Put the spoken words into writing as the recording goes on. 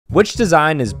Which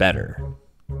design is better?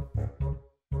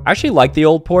 I actually like the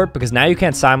old port because now you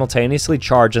can't simultaneously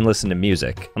charge and listen to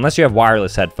music. Unless you have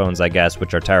wireless headphones, I guess,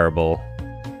 which are terrible.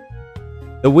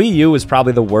 The Wii U is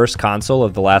probably the worst console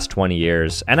of the last 20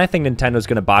 years, and I think Nintendo's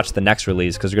going to botch the next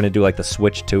release because they're going to do like the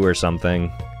Switch 2 or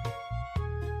something.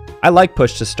 I like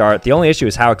push to start. The only issue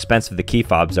is how expensive the key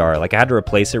fobs are. Like, I had to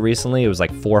replace it recently. It was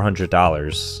like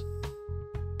 $400.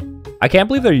 I can't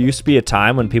believe there used to be a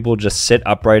time when people would just sit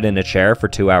upright in a chair for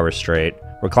 2 hours straight.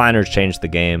 Recliners changed the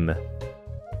game.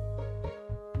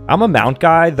 I'm a mount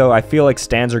guy, though I feel like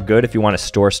stands are good if you want to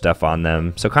store stuff on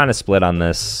them, so kind of split on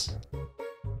this.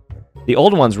 The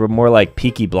old ones were more like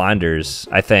Peaky Blinders,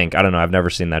 I think. I don't know, I've never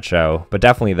seen that show, but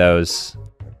definitely those.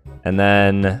 And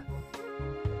then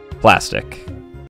plastic.